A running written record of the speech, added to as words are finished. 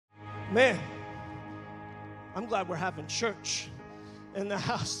Man, I'm glad we're having church in the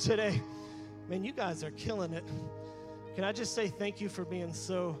house today. Man, you guys are killing it. Can I just say thank you for being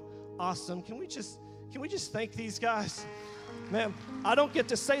so awesome? Can we just thank these guys? Man, I don't get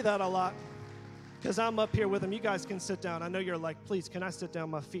to say that a lot because I'm up here with them. You guys can sit down. I know you're like, please, can I sit down?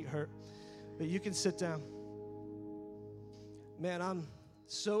 My feet hurt. But you can sit down. Man, I'm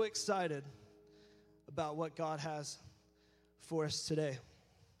so excited about what God has for us today.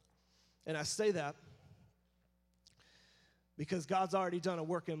 And I say that because God's already done a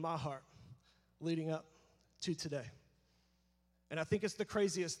work in my heart leading up to today. And I think it's the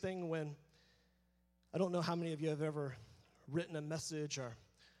craziest thing when, I don't know how many of you have ever written a message or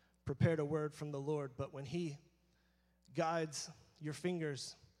prepared a word from the Lord, but when He guides your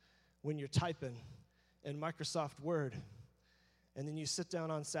fingers when you're typing in Microsoft Word, and then you sit down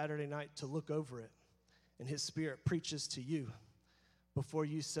on Saturday night to look over it, and His Spirit preaches to you before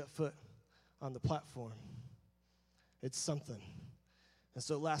you set foot on the platform. It's something. And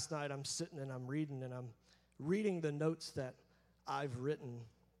so last night I'm sitting and I'm reading the notes that I've written,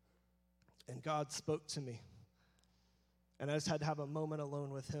 and God spoke to me. And I just had to have a moment alone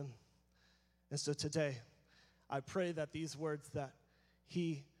with Him. And so today, I pray that these words that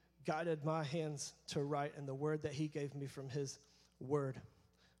He guided my hands to write and the word that He gave me from His word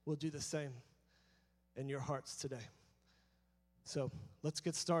will do the same in your hearts today. So let's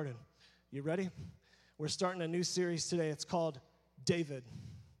get started. You ready? We're starting a new series today. It's called David.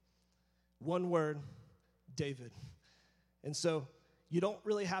 One word, David. And so you don't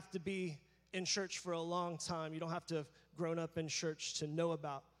really have to be in church for a long time. You don't have to have grown up in church to know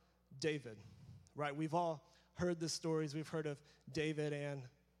about David, right? We've all heard the stories. We've heard of David and,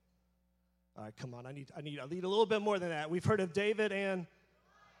 all right, come on, I need a little bit more than that. We've heard of David and,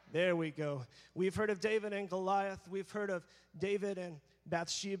 there we go. We've heard of David and Goliath. We've heard of David and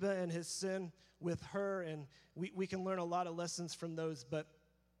Bathsheba and his sin with her, and we can learn a lot of lessons from those, but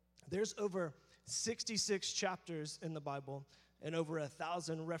there's over 66 chapters in the Bible and over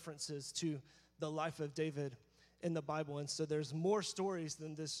 1,000 references to the life of David in the Bible, and so there's more stories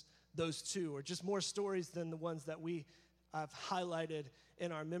than those two, or just more stories than the ones that we have highlighted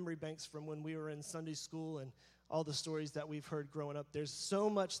in our memory banks from when we were in Sunday school and all the stories that we've heard growing up. There's so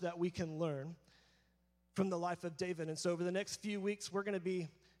much that we can learn from the life of David. And so over the next few weeks, we're going to be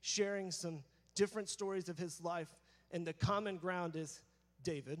sharing some different stories of his life. And the common ground is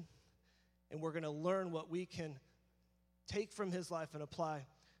David. And we're going to learn what we can take from his life and apply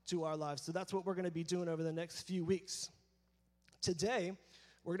to our lives. So that's what we're going to be doing over the next few weeks. Today,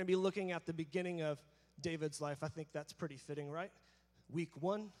 we're going to be looking at the beginning of David's life. I think that's pretty fitting, right? Week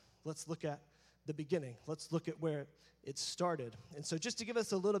 1, let's look at the beginning. Let's look at where it started. And so just to give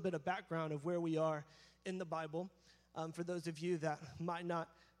us a little bit of background of where we are in the Bible, for those of you that might not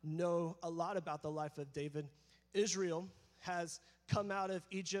know a lot about the life of David, Israel has come out of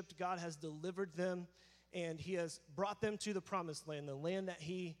Egypt. God has delivered them, and He has brought them to the promised land, the land that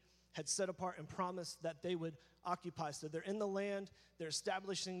He had set apart and promised that they would occupy. So they're in the land, they're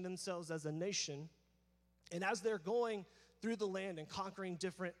establishing themselves as a nation, and as they're going through the land and conquering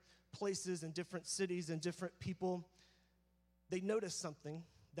different places and different cities and different people, they notice something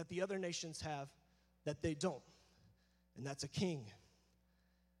that the other nations have that they don't, and that's a king.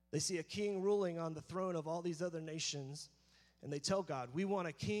 They see a king ruling on the throne of all these other nations, and they tell God, we want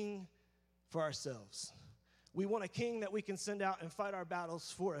a king for ourselves. We want a king that we can send out and fight our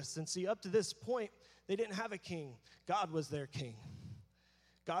battles for us. And see, up to this point, they didn't have a king. God was their king.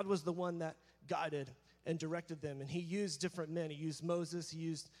 God was the one that guided and directed them, and He used different men. He used Moses, He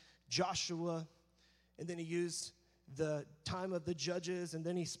used Joshua, and then He used the time of the judges, and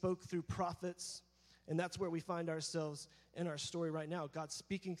then He spoke through prophets, and that's where we find ourselves in our story right now. God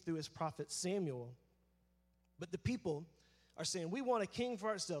speaking through His prophet Samuel, but the people are saying, we want a king for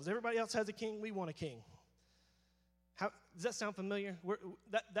ourselves. Everybody else has a king, we want a king. How, does that sound familiar?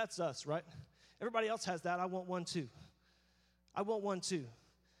 That's us, right? Everybody else has that, I want one too. I want one too.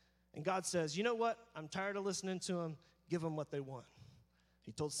 And God says, you know what? I'm tired of listening to them, give them what they want.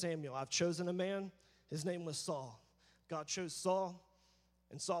 He told Samuel, I've chosen a man. His name was Saul. God chose Saul,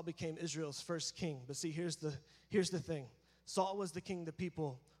 and Saul became Israel's first king. But see, here's the thing. Saul was the king the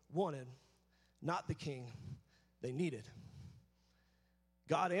people wanted, not the king they needed.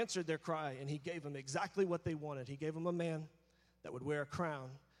 God answered their cry, and He gave them exactly what they wanted. He gave them a man that would wear a crown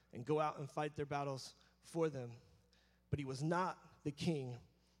and go out and fight their battles for them. But he was not the king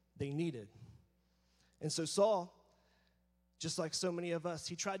they needed. And so Saul, just like so many of us,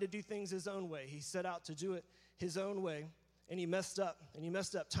 he tried to do things his own way. He set out to do it his own way, and he messed up. And he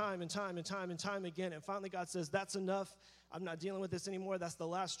messed up time and time and time and time again. And finally God says, that's enough. I'm not dealing with this anymore. That's the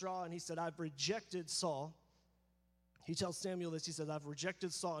last straw. And he said, I've rejected Saul. He tells Samuel this. He says, I've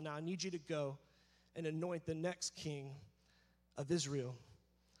rejected Saul. Now I need you to go and anoint the next king of Israel.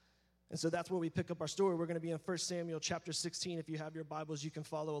 And so that's where we pick up our story. We're going to be in 1 Samuel chapter 16. If you have your Bibles, you can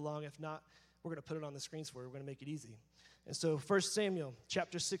follow along. If not, we're going to put it on the screens for you. We're going to make it easy. And so 1 Samuel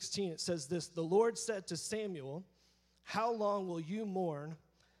chapter 16, it says this, the Lord said to Samuel, how long will you mourn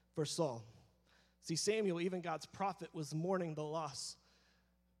for Saul? See, Samuel, even God's prophet, was mourning the loss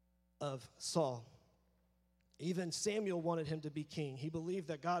of Saul. Even Samuel wanted him to be king. He believed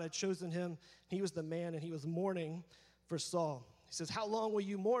that God had chosen him. He was the man, and he was mourning for Saul. He says, how long will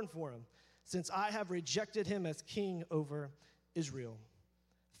you mourn for him, since I have rejected him as king over Israel?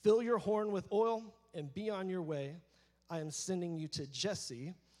 Fill your horn with oil and be on your way. I am sending you to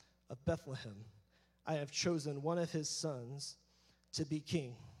Jesse of Bethlehem. I have chosen one of his sons to be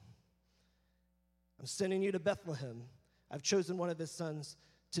king. I'm sending you to Bethlehem. I've chosen one of his sons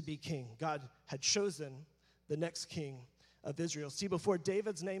to be king. God had chosen the next king of Israel. See, before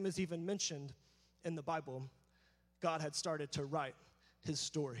David's name is even mentioned in the Bible, God had started to write his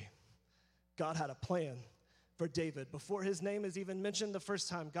story. God had a plan for David. Before his name is even mentioned the first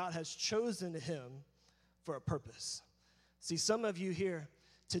time, God has chosen him for a purpose. See, some of you here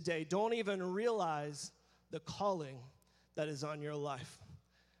today don't even realize the calling that is on your life,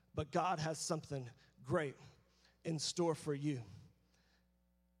 but God has something great in store for you.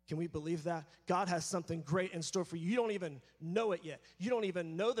 Can we believe that? God has something great in store for you. You don't even know it yet. You don't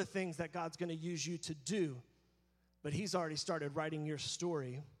even know the things that God's going to use you to do, but he's already started writing your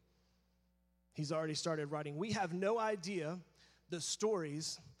story. He's already started writing. We have no idea the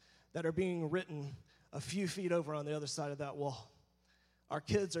stories that are being written a few feet over on the other side of that wall. Our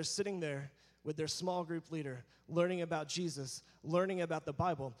kids are sitting there with their small group leader, learning about Jesus, learning about the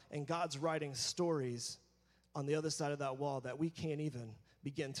Bible, and God's writing stories on the other side of that wall that we can't even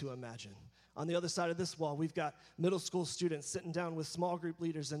begin to imagine. On the other side of this wall, we've got middle school students sitting down with small group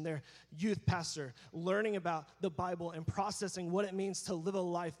leaders and their youth pastor, learning about the Bible and processing what it means to live a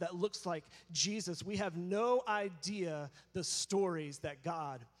life that looks like Jesus. We have no idea the stories that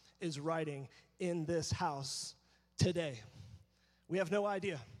God is writing in this house today. We have no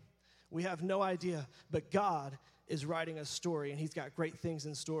idea. We have no idea, but God is writing a story, and he's got great things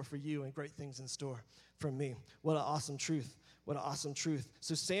in store for you and great things in store for me. What an awesome truth. What an awesome truth.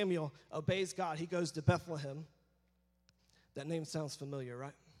 So Samuel obeys God. He goes to Bethlehem. That name sounds familiar,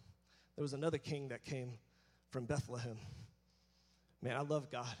 right? There was another king that came from Bethlehem. Man, I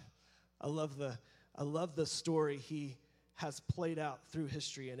love God. I love the story he has played out through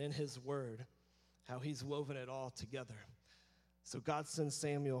history and in his word, how he's woven it all together. So God sends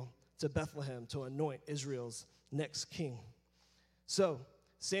Samuel to Bethlehem to anoint Israel's next king. So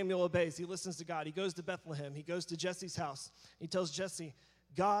Samuel obeys. He listens to God. He goes to Bethlehem. He goes to Jesse's house. He tells Jesse,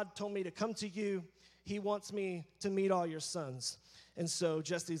 God told me to come to you. He wants me to meet all your sons. And so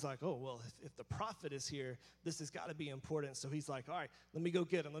Jesse's like, oh, well, if the prophet is here, this has got to be important. So he's like, all right, let me go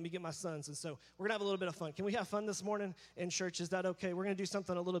get him. Let me get my sons. And so we're going to have a little bit of fun. Can we have fun this morning in church? Is that okay? We're going to do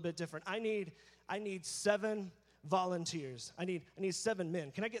something a little bit different. I need 7 volunteers. I need 7 men.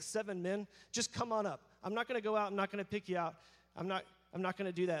 Can I get 7 men? Just come on up. I'm not going to go out. I'm not going to pick you out. I'm not going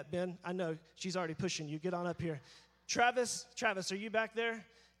to do that. Ben, I know she's already pushing you. Get on up here. Travis, are you back there?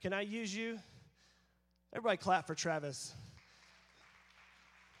 Can I use you? Everybody clap for Travis.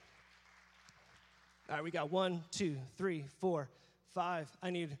 All right, we got 1, 2, 3, 4, 5. I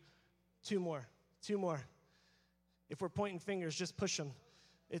need 2 more. 2 more. If we're pointing fingers, just push them.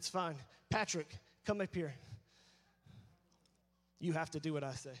 It's fine. Patrick, come up here. You have to do what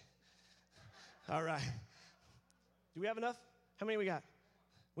I say. All right. Do we have enough? How many we got?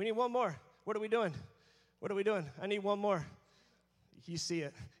 We need 1 more. What are we doing? What are we doing? I need 1 more. You see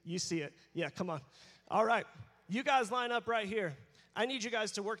it. You see it. Yeah, come on. All right. You guys line up right here. I need you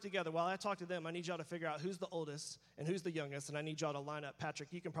guys to work together. While I talk to them, I need y'all to figure out who's the oldest and who's the youngest, and I need y'all to line up. Patrick,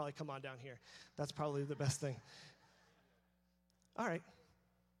 you can probably come on down here. That's probably the best thing. All right.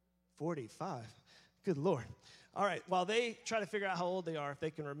 45. Good Lord. All right. While they try to figure out how old they are, if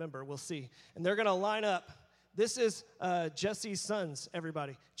they can remember, we'll see. And they're going to line up. This is Jesse's sons,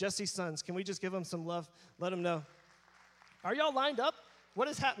 everybody. Jesse's sons. Can we just give them some love? Let them know. Are y'all lined up? What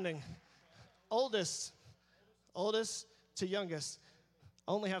is happening? Oldest to youngest.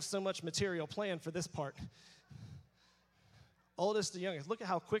 I only have so much material planned for this part. Oldest to youngest. Look at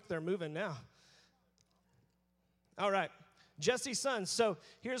how quick they're moving now. All right. Jesse's sons. So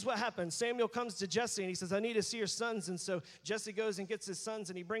here's what happens. Samuel comes to Jesse and he says, I need to see your sons. And so Jesse goes and gets his sons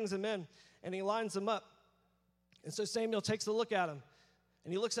and he brings them in and he lines them up. And so Samuel takes a look at him,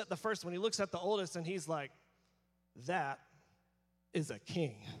 and he looks at the first one. He looks at the oldest, and he's like, that is a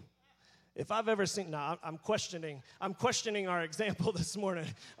king. If I've ever seen, I'm questioning our example this morning,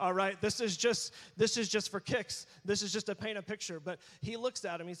 all right? This is just for kicks. This is just to paint a picture. But he looks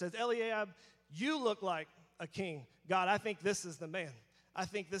at him, he says, Eliab, you look like a king. God, I think this is the man. I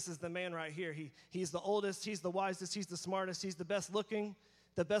think this is the man right here. He's the oldest, he's the wisest, he's the smartest, he's the best looking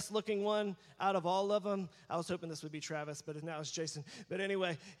one out of all of them. I was hoping this would be Travis, but now it's Jason. But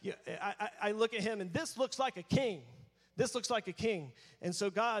anyway, I look at him, and this looks like a king. This looks like a king. And so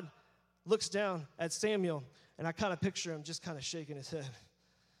God looks down at Samuel, and I kind of picture him just kind of shaking his head.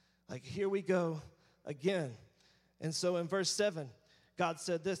 Like, here we go again. And so in verse 7, God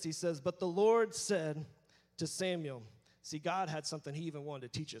said this. He says, but the Lord said to Samuel, see, God had something he even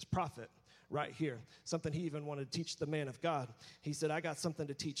wanted to teach his prophet right here, something he even wanted to teach the man of God. He said, I got something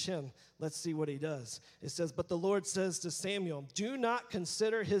to teach him. Let's see what he does. It says, but the Lord says to Samuel, do not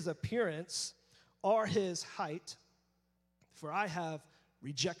consider his appearance or his height, for I have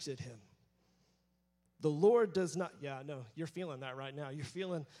rejected him. The Lord does not, yeah, I know, you're feeling that right now. You're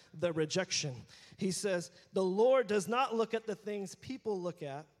feeling the rejection. He says, the Lord does not look at the things people look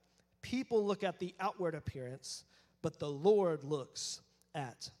at. People look at the outward appearance, but the Lord looks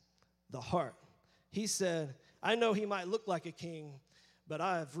at the heart. He said, I know he might look like a king, but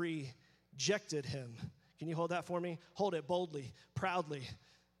I have rejected him. Can you hold that for me? Hold it boldly, proudly.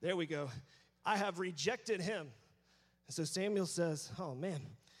 There we go. I have rejected him. And so Samuel says, oh man,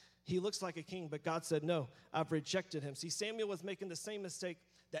 he looks like a king, but God said, no, I've rejected him. See, Samuel was making the same mistake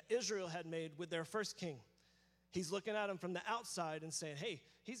that Israel had made with their first king. He's looking at him from the outside and saying, hey,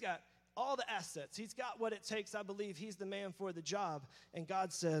 he's got all the assets. He's got what it takes. I believe he's the man for the job. And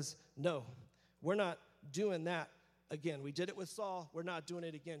God says, no, we're not doing that again. We did it with Saul. We're not doing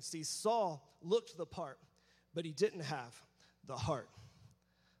it again. See, Saul looked the part, but he didn't have the heart.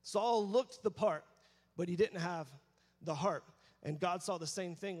 Saul looked the part, but he didn't have the heart. And God saw the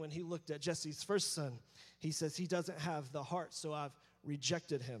same thing when he looked at Jesse's first son. He says, he doesn't have the heart, so I've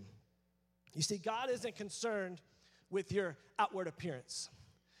rejected him. You see, God isn't concerned with your outward appearance.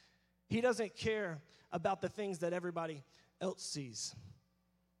 He doesn't care about the things that everybody else sees.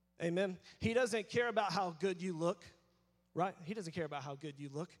 Amen? He doesn't care about how good you look, right? He doesn't care about how good you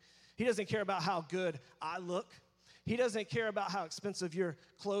look. He doesn't care about how good I look. He doesn't care about how expensive your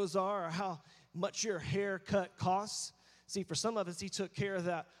clothes are or how much your haircut costs. See, for some of us, he took care of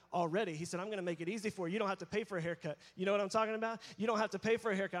that already. He said, I'm going to make it easy for you. You don't have to pay for a haircut. You know what I'm talking about? You don't have to pay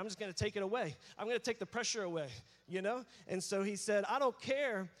for a haircut. I'm just going to take it away. I'm going to take the pressure away, you know? And so he said, I don't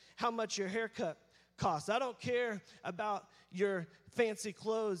care how much your haircut costs. I don't care about your fancy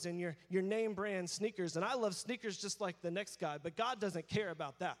clothes and your name brand sneakers. And I love sneakers just like the next guy, but God doesn't care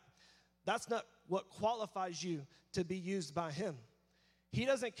about that. That's not what qualifies you to be used by him. He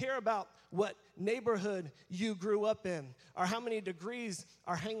doesn't care about what neighborhood you grew up in or how many degrees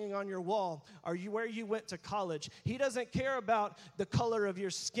are hanging on your wall or where you went to college. He doesn't care about the color of your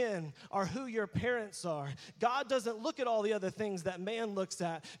skin or who your parents are. God doesn't look at all the other things that man looks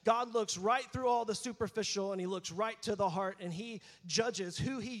at. God looks right through all the superficial, and he looks right to the heart, and he judges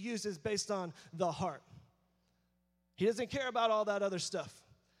who he uses based on the heart. He doesn't care about all that other stuff.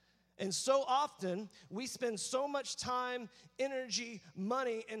 And so often, we spend so much time, energy,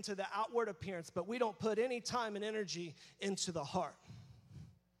 money into the outward appearance, but we don't put any time and energy into the heart.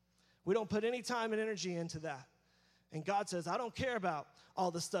 We don't put any time and energy into that. And God says, I don't care about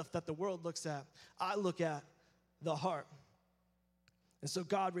all the stuff that the world looks at. I look at the heart. And so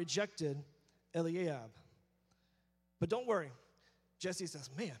God rejected Eliab. But don't worry. Jesse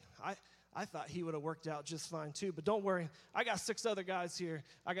says, man, I thought he would have worked out just fine too, but don't worry. I got 6 other guys here.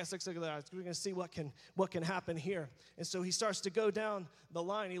 We're going to see what can happen here. And so he starts to go down the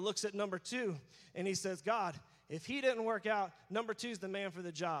line. He looks at number 2, and he says, God, if he didn't work out, number 2 is the man for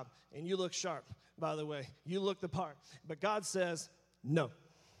the job. And you look sharp, by the way. You look the part. But God says, no,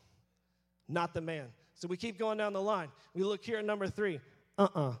 not the man. So we keep going down the line. We look here at number 3.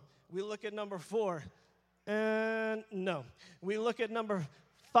 We look at number 4, and no. We look at number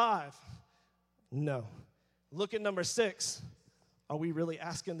 5. No. Look at number 6. Are we really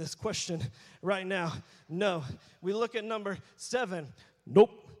asking this question right now? No. We look at number 7. Nope.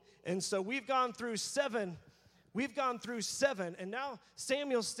 And so we've gone through 7. And now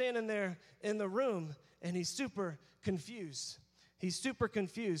Samuel's standing there in the room, and he's super confused. He's super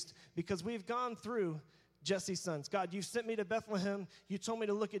confused because we've gone through Jesse's sons. God, you sent me to Bethlehem. You told me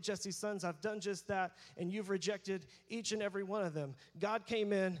to look at Jesse's sons. I've done just that, and you've rejected each and every one of them. God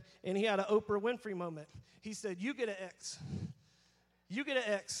came in, and he had an Oprah Winfrey moment. He said, you get an X. You get an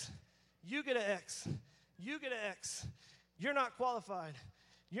X. You get an X. you get an X. You're not qualified.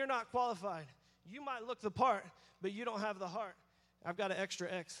 You're not qualified. You might look the part, but you don't have the heart. I've got an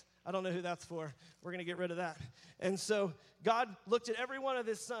extra X. I don't know who that's for. We're going to get rid of that. And so God looked at every one of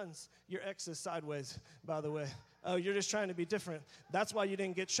his sons. Your X is sideways, by the way. Oh, you're just trying to be different. That's why you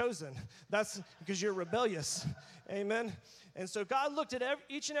didn't get chosen. That's because you're rebellious. Amen. And so God looked at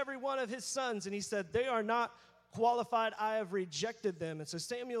each and every one of his sons, and he said, they are not qualified. I have rejected them. And so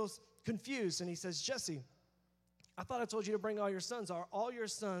Samuel's confused, and he says, Jesse, I thought I told you to bring all your sons. Are all your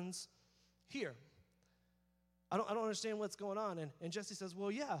sons here? I don't understand what's going on. And Jesse says, well,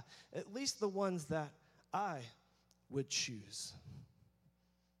 yeah, at least the ones that I would choose.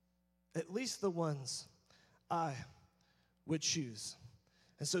 At least the ones I would choose.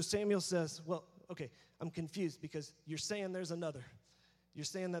 And so Samuel says, well, okay, I'm confused because you're saying there's another. You're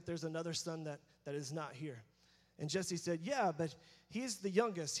saying that there's another son that is not here. And Jesse said, yeah, but he's the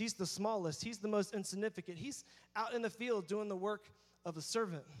youngest. He's the smallest. He's the most insignificant. He's out in the field doing the work of a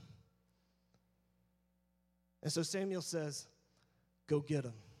servant. And so Samuel says, go get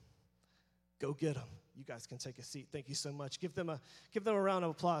him. Go get him. You guys can take a seat. Thank you so much. Give them a round of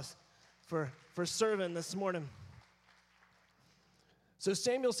applause for serving this morning. So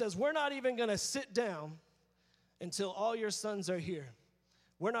Samuel says, we're not even going to sit down until all your sons are here.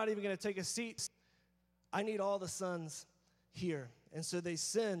 We're not even going to take a seat. I need all the sons here. And so they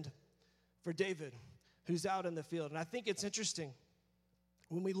send for David, who's out in the field. And I think it's interesting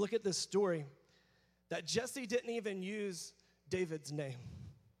when we look at this story that Jesse didn't even use David's name.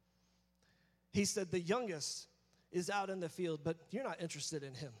 He said the youngest is out in the field, but you're not interested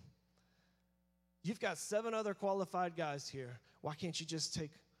in him. You've got 7 other qualified guys here. Why can't you just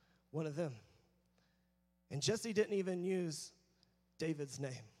take one of them? And Jesse didn't even use David's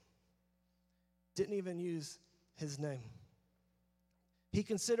name. Didn't even use his name. He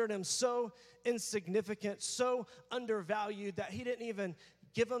considered him so insignificant, so undervalued that he didn't even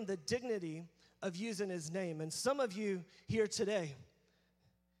give him the dignity of using his name. And some of you here today,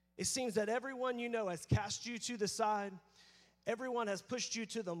 it seems that everyone you know has cast you to the side. Everyone has pushed you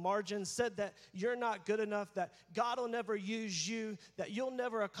to the margin, said that you're not good enough, that God will never use you, that you'll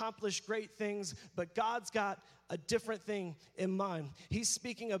never accomplish great things, but God's got a different thing in mind. He's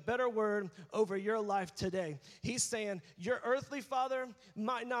speaking a better word over your life today. He's saying your earthly father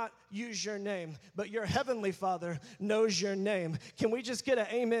might not use your name, but your heavenly father knows your name. Can we just get an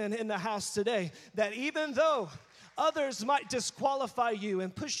amen in the house today? That even though others might disqualify you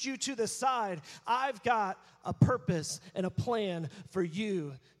and push you to the side, I've got a purpose and a plan for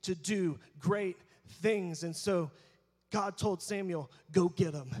you to do great things. And so God told Samuel, go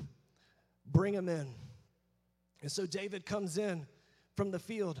get him. Bring him in. And so David comes in from the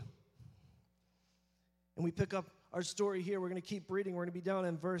field. And we pick up our story here. We're going to keep reading. We're going to be down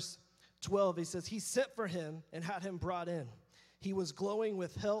in verse 12. He says, he sent for him and had him brought in. He was glowing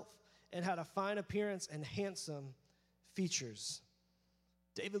with health and had a fine appearance and handsome features.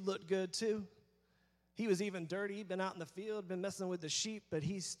 David looked good too. He was even dirty. He'd been out in the field, been messing with the sheep, but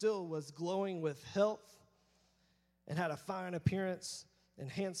he still was glowing with health and had a fine appearance and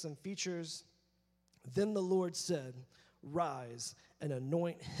handsome features. Then the Lord said, rise and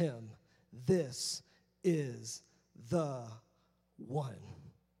anoint him. This is the one.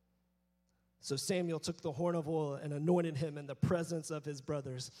 So Samuel took the horn of oil and anointed him in the presence of his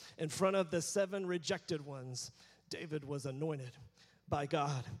brothers. In front of the 7 rejected ones, David was anointed by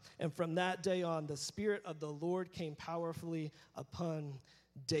God. And from that day on, the Spirit of the Lord came powerfully upon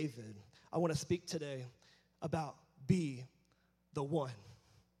David. I want to speak today about be the one.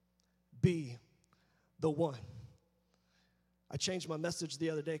 Be the one. I changed my message the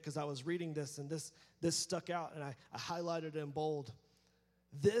other day because I was reading this, and this stuck out, and I highlighted it in bold.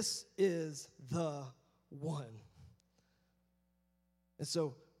 This is the one. And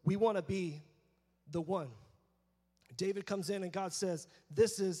so we want to be the one. David comes in and God says,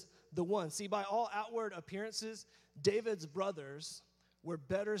 this is the one. See, by all outward appearances, David's brothers were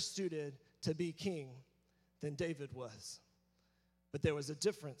better suited to be king than David was. But there was a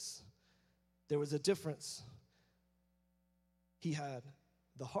difference. There was a difference. He had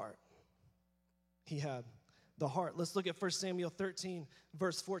the heart. He had the heart. Let's look at 1 Samuel 13,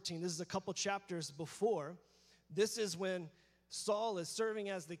 verse 14. This is a couple chapters before. This is when Saul is serving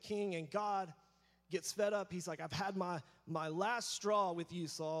as the king and God gets fed up. He's like, I've had my last straw with you,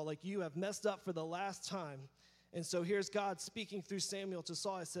 Saul. Like, you have messed up for the last time. And so here's God speaking through Samuel to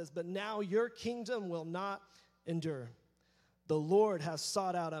Saul. It says, but now your kingdom will not endure. The Lord has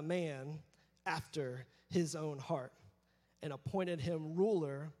sought out a man after his own heart and appointed him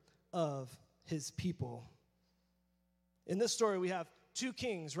ruler of his people. In this story, we have 2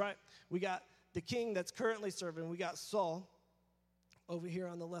 kings, right? We got the king that's currently serving. We got Saul over here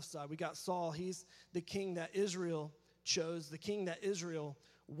on the left side. We got Saul. He's the king that Israel chose, the king that Israel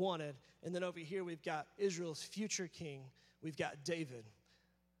wanted. And then over here, we've got Israel's future king. We've got David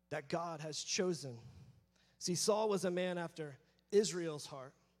that God has chosen. See, Saul was a man after Israel's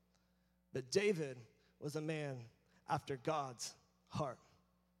heart, but David was a man after God's heart.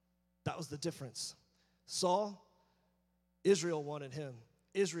 That was the difference. Saul, Israel wanted him.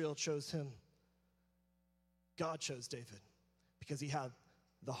 Israel chose him. God chose David because he had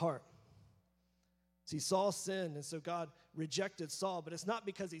the heart. See, Saul sinned, and so God rejected Saul, but it's not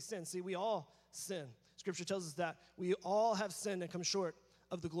because he sinned. See, we all sin. Scripture tells us that we all have sinned and come short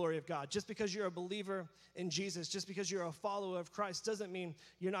of the glory of God. Just because you're a believer in Jesus, just because you're a follower of Christ, doesn't mean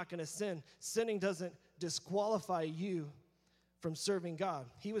you're not going to sin. Sinning doesn't disqualify you from serving God.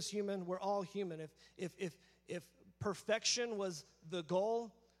 He was human. We're all human. If perfection was the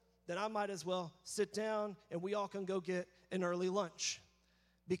goal, then I might as well sit down and we all can go get an early lunch,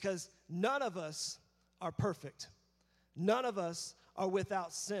 because none of us are perfect. None of us are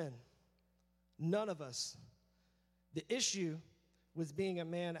without sin. None of us. The issue was being a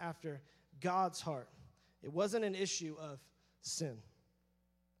man after God's heart. It wasn't an issue of sin.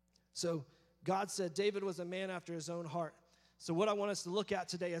 So God said David was a man after his own heart. So what I want us to look at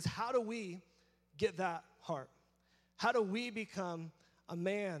today is, how do we get that heart? How do we become a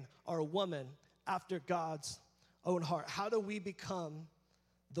man or a woman after God's own heart? How do we become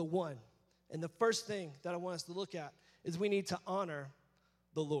the one? And the first thing that I want us to look at is we need to honor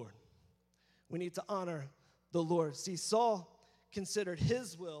the Lord. We need to honor the Lord. See, Saul considered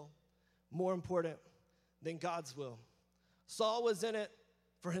his will more important than God's will. Saul was in it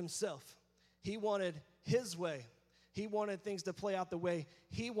for himself. He wanted his way. He wanted things to play out the way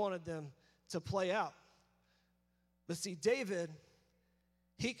he wanted them to play out. But see, David,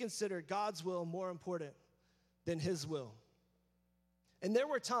 he considered God's will more important than his will. And there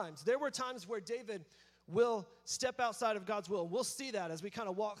were times where David will step outside of God's will. We'll see that as we kind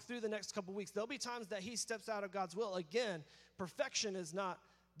of walk through the next couple weeks. There'll be times that he steps out of God's will. Again, perfection is not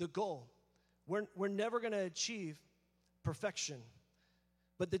the goal. We're never going to achieve perfection.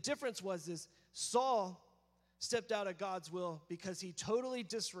 But the difference is Saul stepped out of God's will because he totally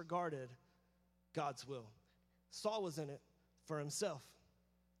disregarded God's will. Saul was in it for himself.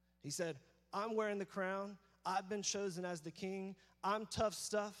 He said, I'm wearing the crown. I've been chosen as the king. I'm tough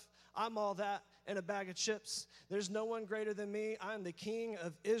stuff. I'm all that and a bag of chips. There's no one greater than me. I'm the king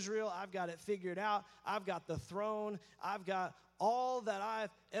of Israel. I've got it figured out. I've got the throne. I've got all that I've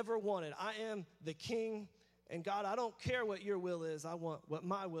ever wanted. I am the king. And God, I don't care what your will is. I want what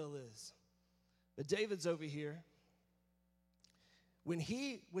my will is. But David's over here. When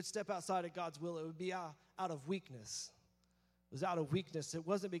he would step outside of God's will, it would be out of weakness. It was out of weakness. It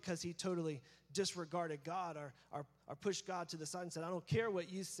wasn't because he totally disregarded God or pushed God to the side and said, I don't care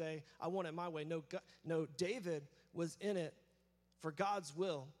what you say. I want it my way. No, David was in it for God's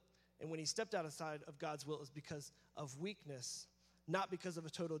will. And when he stepped outside of God's will, it was because of weakness, not because of a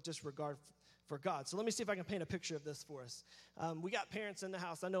total disregard for God. So let me see if I can paint a picture of this for us. We got parents in the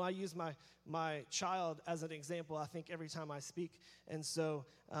house. I know I use my child as an example, I think, every time I speak. And so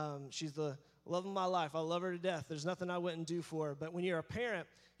she's the love of my life. I love her to death. There's nothing I wouldn't do for her. But when you're a parent,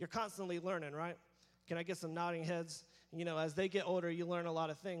 you're constantly learning, right? Can I get some nodding heads? You know, as they get older, you learn a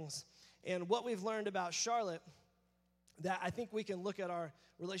lot of things. And what we've learned about Charlotte, that I think we can look at our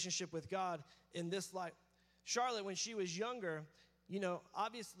relationship with God in this light. Charlotte, when she was younger, you know,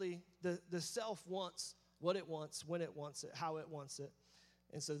 obviously the self wants what it wants, when it wants it, how it wants it.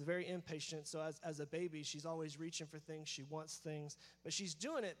 And so very impatient. So as a baby, she's always reaching for things. She wants things. But she's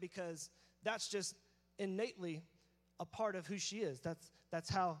doing it because that's just innately a part of who she is. That's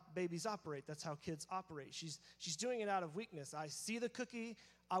how babies operate. That's how kids operate. She's doing it out of weakness. I see the cookie,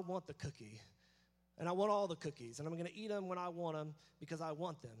 I want the cookie. And I want all the cookies. And I'm going to eat them when I want them because I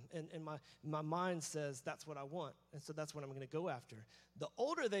want them. And my mind says that's what I want. And so that's what I'm going to go after. The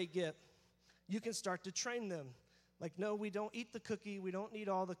older they get, you can start to train them. Like, no, we don't eat the cookie. We don't need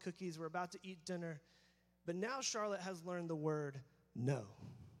all the cookies. We're about to eat dinner. But now Charlotte has learned the word no.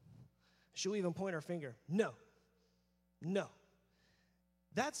 She'll even point her finger. No. No.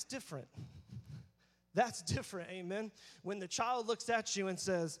 That's different. That's different, amen? When the child looks at you and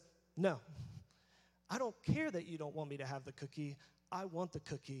says, no, I don't care that you don't want me to have the cookie. I want the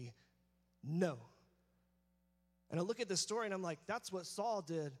cookie. No. And I look at this story and I'm like, that's what Saul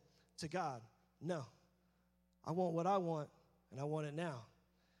did to God. No. I want what I want, and I want it now.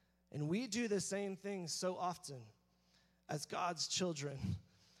 And we do the same thing so often as God's children.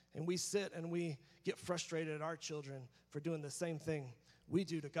 And we sit and we get frustrated at our children for doing the same thing we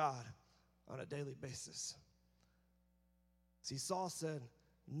do to God on a daily basis. See, Saul said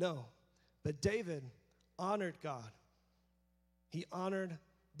no, but David honored God. He honored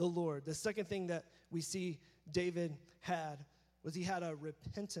the Lord. The second thing that we see David had was he had a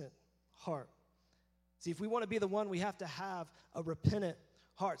repentant heart. See, if we want to be the one, we have to have a repentant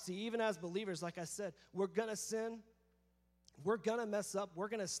heart. See, even as believers, like I said, we're going to sin. We're going to mess up. We're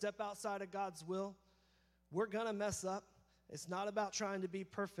going to step outside of God's will. We're going to mess up. It's not about trying to be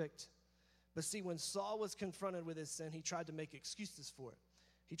perfect. But see, when Saul was confronted with his sin, he tried to make excuses for it.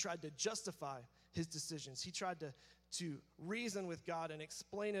 He tried to justify his decisions. He tried to reason with God and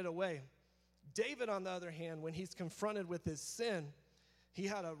explain it away. David, on the other hand, when he's confronted with his sin, he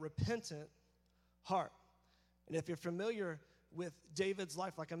had a repentant heart. And if you're familiar with David's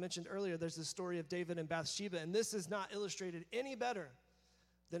life, like I mentioned earlier, there's the story of David and Bathsheba, and this is not illustrated any better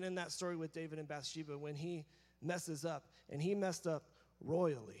than in that story with David and Bathsheba when he messes up, and he messed up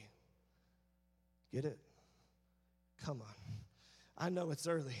royally. Get it? Come on. I know it's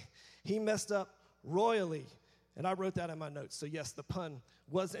early. He messed up royally, and I wrote that in my notes, so yes, the pun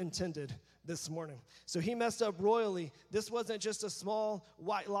was intended this morning. So he messed up royally. This wasn't just a small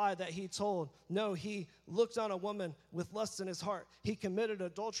white lie that he told. No, he looked on a woman with lust in his heart. He committed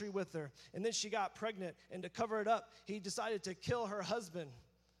adultery with her, and then she got pregnant, and to cover it up, he decided to kill her husband.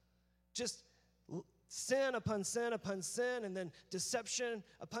 Just sin upon sin upon sin, and then deception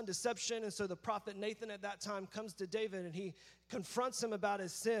upon deception. And so the prophet Nathan at that time comes to David, and he confronts him about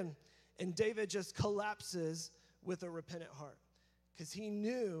his sin, and David just collapses with a repentant heart because he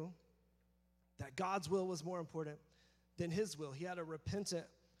knew that God's will was more important than his will. He had a repentant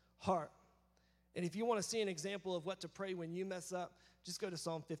heart. And if you want to see an example of what to pray when you mess up, just go to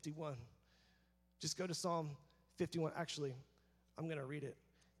Psalm 51. Just go to Psalm 51. Actually, I'm going to read it.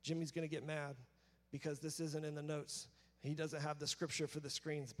 Jimmy's going to get mad because this isn't in the notes. He doesn't have the scripture for the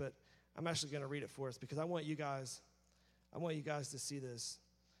screens, but I'm actually going to read it for us because I want you guys to see this.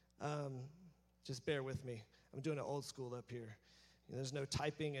 Just bear with me. I'm doing it old school up here. There's no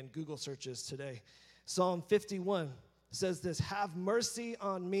typing and Google searches today. Psalm 51 says this: "Have mercy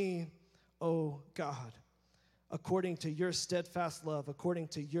on me, O God, according to your steadfast love, according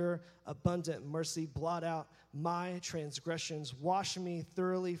to your abundant mercy, blot out my transgressions. Wash me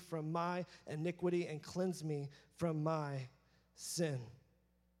thoroughly from my iniquity and cleanse me from my sin."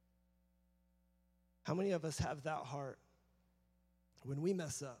 How many of us have that heart when we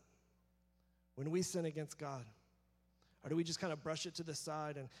mess up, when we sin against God? Or do we just kind of brush it to the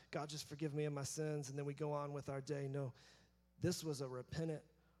side and, God, just forgive me of my sins, and then we go on with our day? No, this was a repentant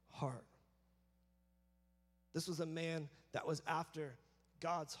heart. This was a man that was after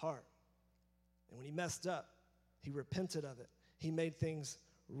God's heart. And when he messed up, he repented of it. He made things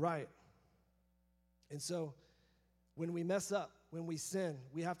right. And so when we mess up, when we sin,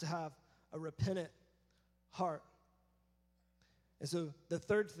 we have to have a repentant heart. And so the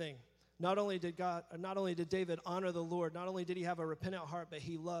third thing, not only did David honor the Lord, not only did he have a repentant heart, but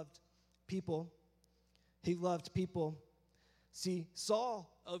he loved people. He loved people. See,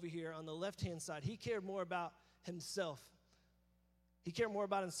 Saul over here on the left-hand side, he cared more about himself. He cared more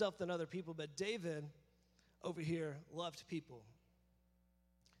about himself than other people, but David over here loved people.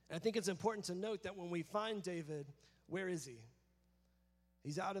 And I think it's important to note that when we find David, where is he?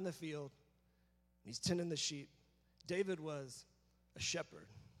 He's out in the field. He's tending the sheep. David was a shepherd.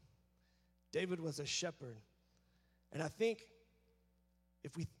 David was a shepherd. And I think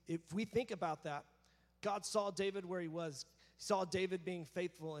if we think about that, God saw David where he was. He saw David being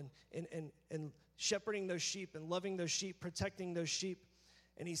faithful and shepherding those sheep and loving those sheep, protecting those sheep.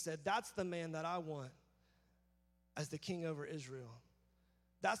 And he said, that's the man that I want as the king over Israel.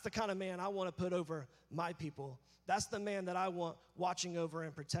 That's the kind of man I want to put over my people. That's the man that I want watching over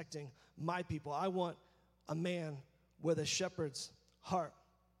and protecting my people. I want a man with a shepherd's heart.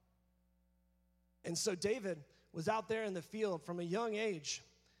 And so David was out there in the field from a young age,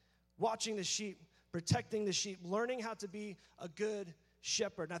 watching the sheep, protecting the sheep, learning how to be a good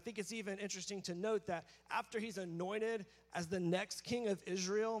shepherd. And I think it's even interesting to note that after he's anointed as the next king of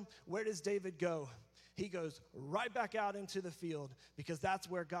Israel, where does David go? He goes right back out into the field because that's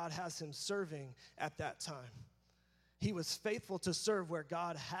where God has him serving at that time. He was faithful to serve where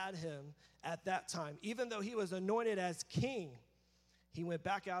God had him at that time. Even though he was anointed as king, he went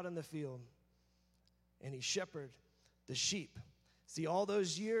back out in the field and he shepherded the sheep. See, all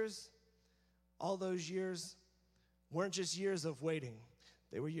those years weren't just years of waiting.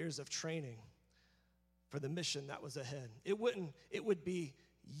 They were years of training for the mission that was ahead. It would be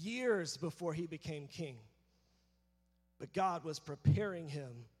years before he became king. But God was preparing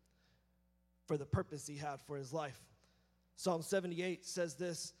him for the purpose he had for his life. Psalm 78 says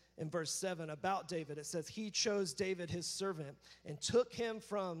this: in verse 7 about David. It says, he chose David his servant and took him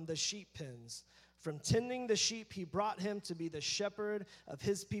from the sheep pens. From tending the sheep, he brought him to be the shepherd of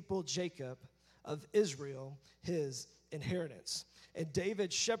his people Jacob, of Israel, his inheritance. And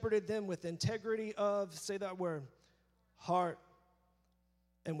David shepherded them with integrity of, say that word, heart,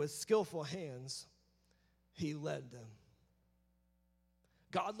 and with skillful hands, he led them.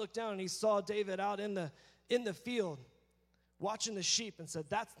 God looked down and he saw David out in the field watching the sheep and said,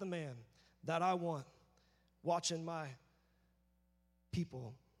 that's the man that I want watching my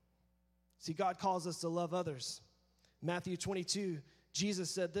people. See, God calls us to love others. Matthew 22,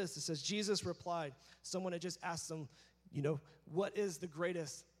 Jesus said this. It says, Jesus replied. Someone had just asked him, what is the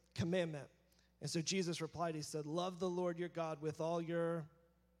greatest commandment? And so Jesus replied, he said, love the Lord your God with all your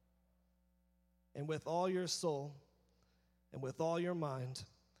soul and with all your mind.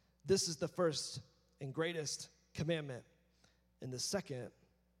 This is the first and greatest commandment. And the second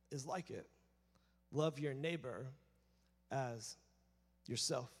is like it. Love your neighbor as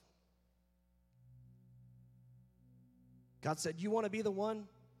yourself. God said, you want to be the one?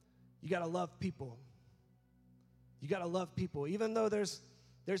 You got to love people. You got to love people. Even though there's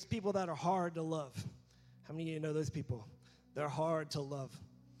people that are hard to love. How many of you know those people? They're hard to love.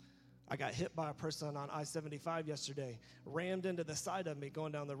 I got hit by a person on I-75 yesterday, rammed into the side of me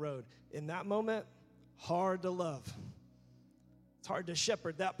going down the road. In that moment, hard to love. It's hard to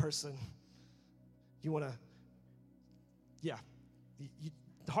shepherd that person. You want to,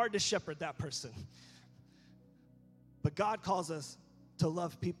 hard to shepherd that person. But God calls us to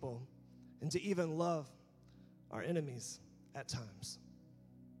love people and to even love our enemies at times.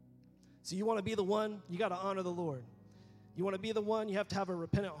 So you want to be the one, you got to honor the Lord. You want to be the one, you have to have a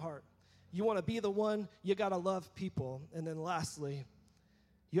repentant heart. You want to be the one, you got to love people. And then lastly,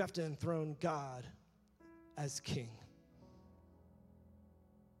 you have to enthrone God as king.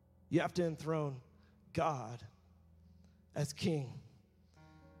 You have to enthrone God as king.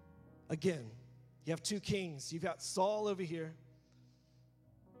 Again, you have two kings. You've got Saul over here,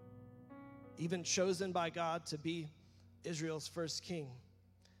 even chosen by God to be Israel's first king.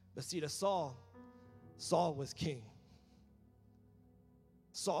 But see, to Saul was king.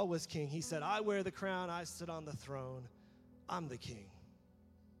 Saul was king. He said, I wear the crown, I sit on the throne, I'm the king.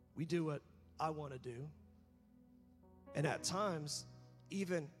 We do what I want to do. And at times,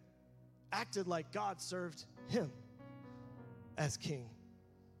 even acted like God served him as king.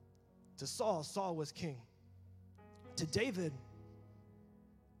 To Saul, Saul was king. To David,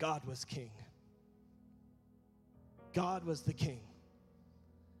 God was king. God was the king.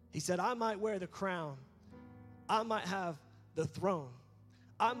 He said, I might wear the crown. I might have the throne.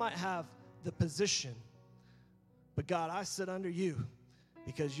 I might have the position. But God, I sit under you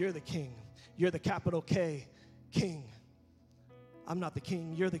because you're the king. You're the capital K, king. I'm not the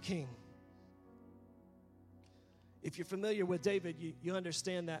king, you're the king. If you're familiar with David, you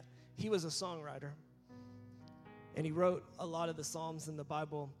understand that he was a songwriter. And he wrote a lot of the Psalms in the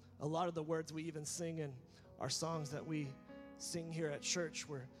Bible. A lot of the words we even sing in our songs that we sing here at church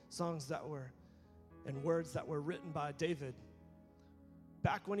were songs that were and words that were written by David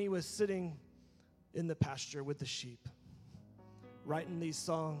back when he was sitting in the pasture with the sheep, writing these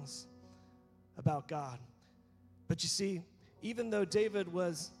songs about God. But you see, even though David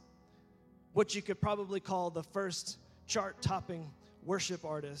was what you could probably call the first chart-topping worship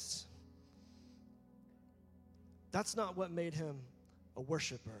artist, that's not what made him a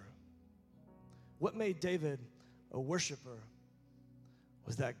worshiper. What made David a worshiper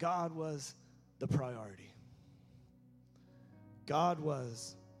was that God was the priority. God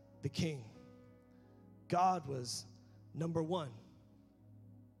was the king. God was number one.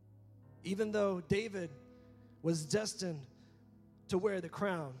 Even though David was destined to wear the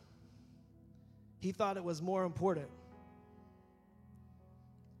crown, he thought it was more important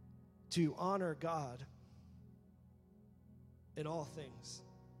to honor God in all things.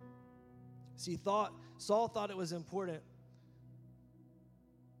 See, Saul thought it was important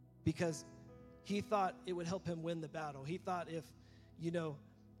because he thought it would help him win the battle. He thought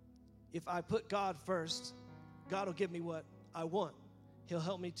if I put God first, God will give me what I want. He'll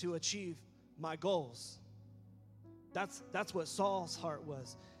help me to achieve my goals. That's what Saul's heart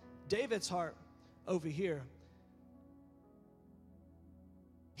was. David's heart over here,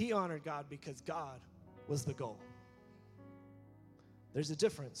 he honored God because God was the goal. There's a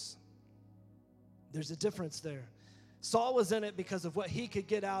difference. There's a difference there. Saul was in it because of what he could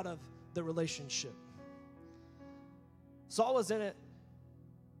get out of the relationship. Saul was in it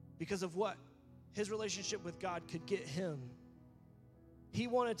because of what his relationship with God could get him. He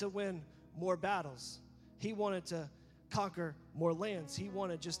wanted to win more battles. He wanted to conquer more lands. He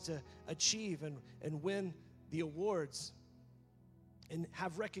wanted just to achieve and win the awards and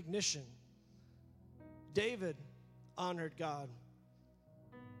have recognition. David honored God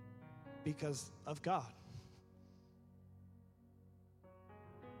because of God,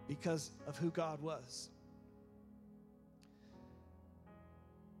 because of who God was.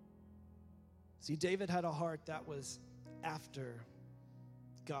 See, David had a heart that was after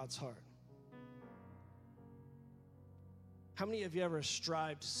God's heart. How many of you ever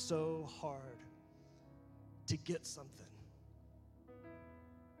strived so hard to get something?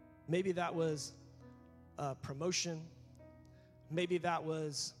 Maybe that was a promotion. Maybe that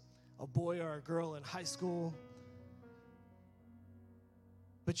was a boy or a girl in high school.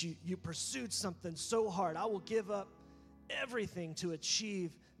 But you pursued something so hard. I will give up everything to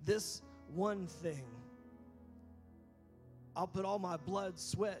achieve this one thing. I'll put all my blood,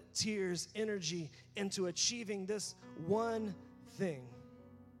 sweat, tears, energy into achieving this one thing.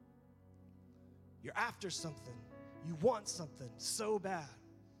 You're after something. You want something so bad.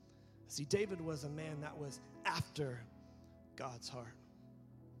 See, David was a man that was after God's heart.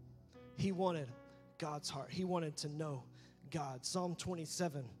 He wanted God's heart. He wanted to know God. Psalm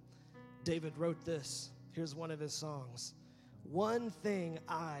 27, David wrote this. Here's one of his songs. One thing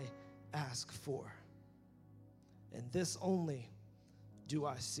I ask for, and this only do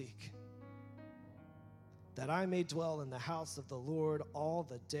I seek, that I may dwell in the house of the Lord all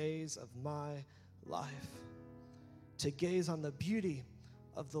the days of my life, to gaze on the beauty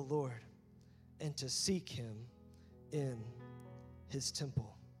of the Lord and to seek him in his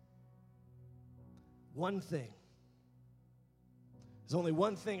temple. One thing. There's only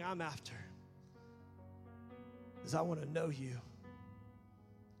one thing I'm after, is I want to know you.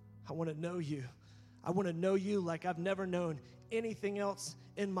 I want to know you. I want to know you like I've never known anything else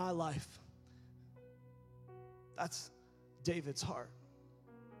in my life. That's David's heart.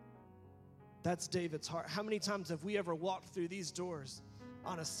 That's David's heart. How many times have we ever walked through these doors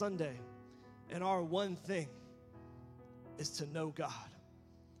on a Sunday and our one thing is to know God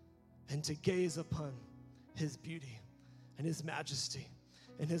and to gaze upon his beauty and his majesty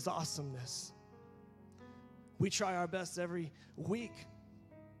and his awesomeness? We try our best every week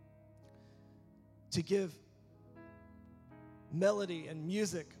to give melody and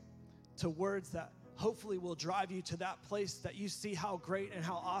music to words that hopefully will drive you to that place that you see how great and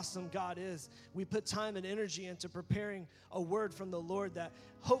how awesome God is. We put time and energy into preparing a word from the Lord that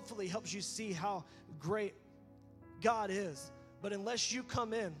hopefully helps you see how great God is. But unless you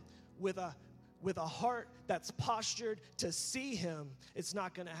come in with a heart that's postured to see him, it's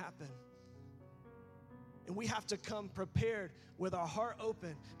not going to happen. And we have to come prepared with our heart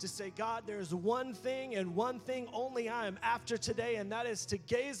open to say, God, there's one thing and one thing only I am after today, and that is to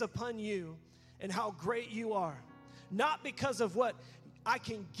gaze upon you and how great you are. Not because of what I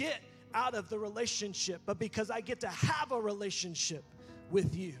can get out of the relationship, but because I get to have a relationship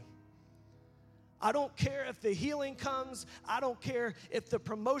with you. I don't care if the healing comes. I don't care if the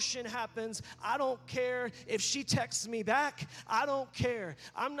promotion happens. I don't care if she texts me back. I don't care.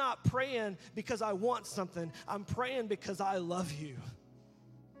 I'm not praying because I want something. I'm praying because I love you.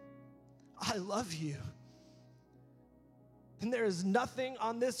 I love you. And there is nothing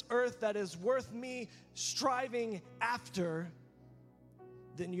on this earth that is worth me striving after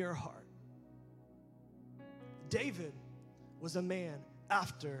than your heart. David was a man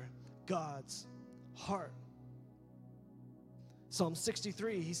after God's heart. Psalm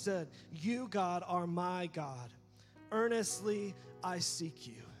 63, he said, you, God, are my God. Earnestly I seek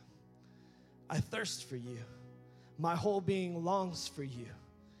you. I thirst for you. My whole being longs for you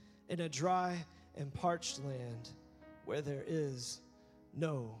in a dry and parched land where there is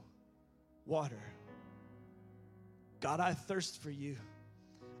no water. God, I thirst for you.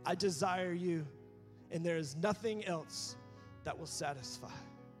 I desire you, and there is nothing else that will satisfy.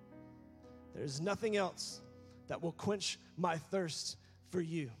 There's nothing else that will quench my thirst for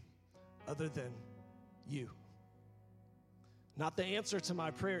you other than you. Not the answer to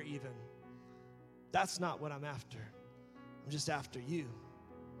my prayer even. That's not what I'm after. I'm just after you.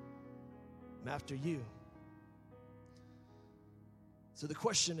 I'm after you. So the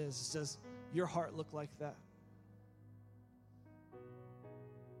question is, does your heart look like that?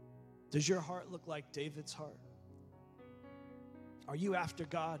 Does your heart look like David's heart? Are you after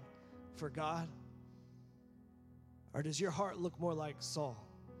God for God? Or does your heart look more like Saul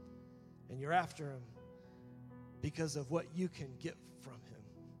and you're after him because of what you can get from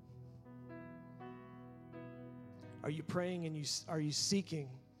him? Are you praying and are you seeking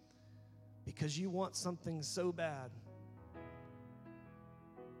because you want something so bad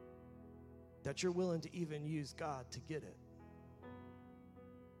that you're willing to even use God to get it.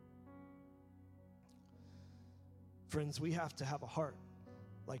 Friends, we have to have a heart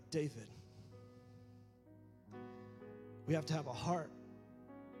like David. We have to have a heart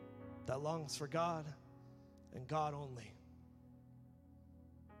that longs for God and God only.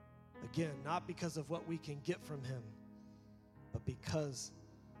 Again, not because of what we can get from him, but because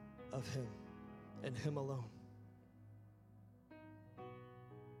of him and him alone.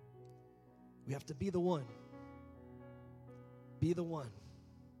 We have to be the one. Be the one.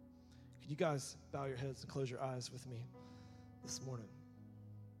 Could you guys bow your heads and close your eyes with me this morning?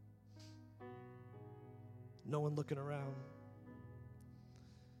 No one looking around.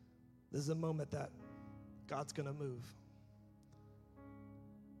 This is a moment that God's going to move.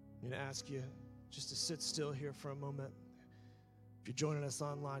 I'm going to ask you just to sit still here for a moment. If you're joining us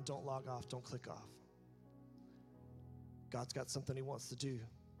online, don't log off, don't click off. God's got something he wants to do.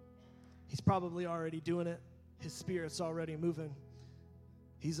 He's probably already doing it. His Spirit's already moving.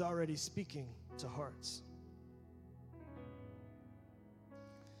 He's already speaking to hearts.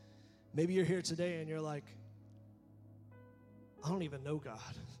 Maybe you're here today and you're like, I don't even know God.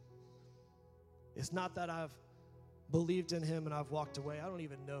 It's not that I've believed in him and I've walked away. I don't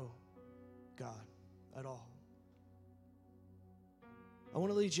even know God at all. I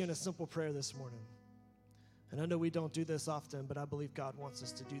want to lead you in a simple prayer this morning. And I know we don't do this often, but I believe God wants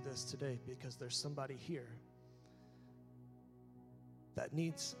us to do this today because there's somebody here that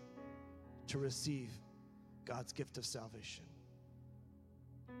needs to receive God's gift of salvation.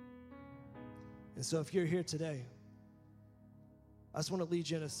 And so if you're here today, I just want to lead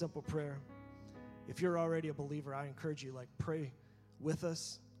you in a simple prayer. If you're already a believer, I encourage you, pray with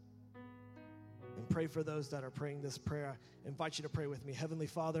us and pray for those that are praying this prayer. I invite you to pray with me. Heavenly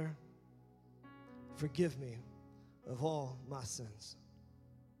Father, forgive me of all my sins.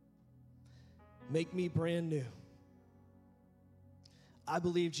 Make me brand new. I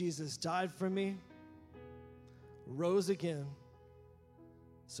believe Jesus died for me, rose again,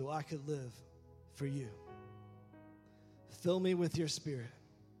 so I could live for you. Fill me with your Spirit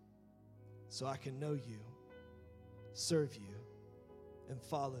so I can know you, serve you, and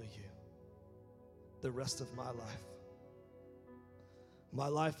follow you the rest of my life. My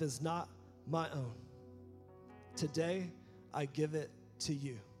life is not my own. Today, I give it to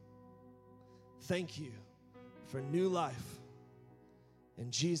you. Thank you for new life. In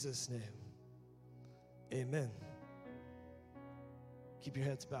Jesus' name, amen. Keep your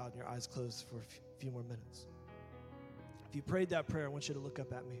heads bowed and your eyes closed for a few more minutes. If you prayed that prayer, I want you to look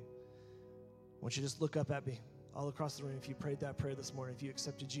up at me. I want you to just look up at me all across the room. If you prayed that prayer this morning, if you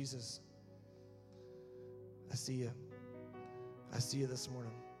accepted Jesus, I see you. I see you this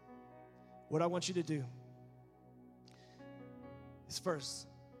morning. What I want you to do is first,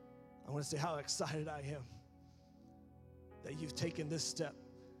 I want to say how excited I am that you've taken this step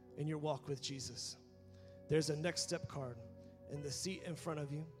in your walk with Jesus. There's a next step card in the seat in front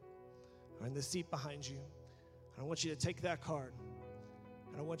of you or in the seat behind you. I want you to take that card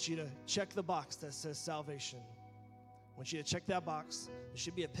and I want you to check the box that says salvation. I want you to check that box. There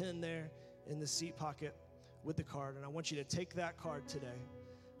should be a pin there in the seat pocket with the card, and I want you to take that card today,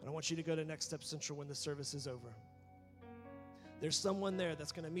 and I want you to go to Next Step Central when the service is over. There's someone there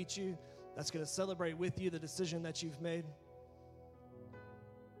that's going to meet you, that's going to celebrate with you the decision that you've made,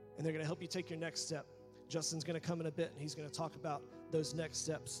 and they're going to help you take your next step. Justin's going to come in a bit, and he's going to talk about those next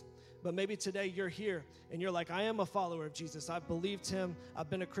steps. But maybe today you're here, and you're like, I am a follower of Jesus. I've believed him. I've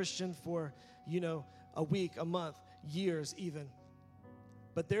been a Christian for, a week, a month, years even.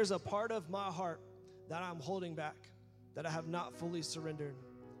 But there's a part of my heart that I'm holding back, that I have not fully surrendered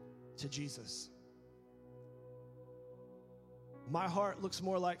to Jesus. My heart looks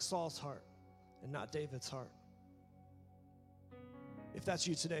more like Saul's heart and not David's heart. If that's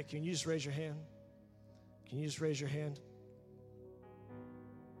you today, can you just raise your hand? Can you just raise your hand?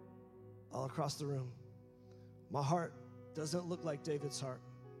 All across the room. My heart doesn't look like David's heart.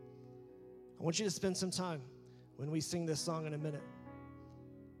 I want you to spend some time when we sing this song in a minute.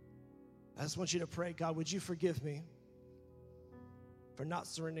 I just want you to pray, God, would you forgive me for not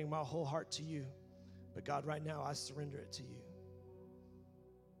surrendering my whole heart to you? But God, right now, I surrender it to you.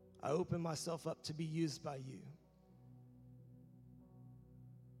 I open myself up to be used by you.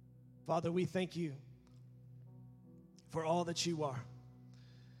 Father, we thank you for all that you are.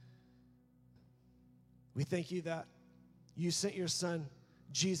 We thank you that you sent your son,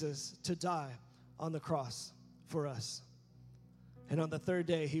 Jesus, to die on the cross for us. And on the third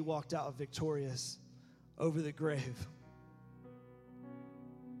day, he walked out victorious over the grave.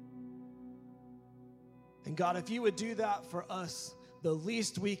 And God, if you would do that for us, the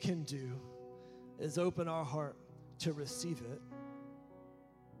least we can do is open our heart to receive it,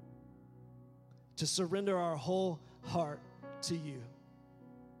 to surrender our whole heart to you.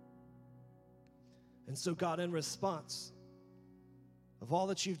 And so, God, in response of all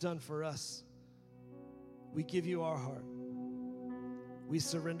that you've done for us, we give you our heart. We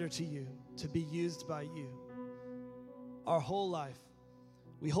surrender to you to be used by you. Our whole life,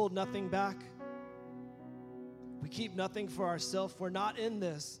 we hold nothing back. We keep nothing for ourselves. We're not in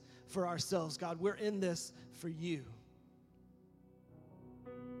this for ourselves, God. We're in this for you.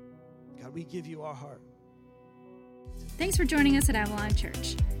 God, we give you our heart. Thanks for joining us at Avalon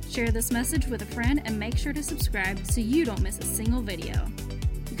Church. Share this message with a friend and make sure to subscribe so you don't miss a single video.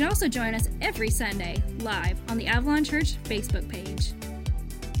 You can also join us every Sunday live on the Avalon Church Facebook page.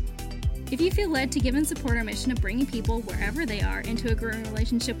 If you feel led to give and support our mission of bringing people wherever they are into a growing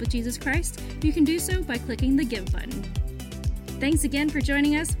relationship with Jesus Christ, you can do so by clicking the Give button. Thanks again for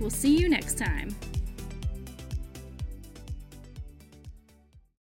joining us. We'll see you next time.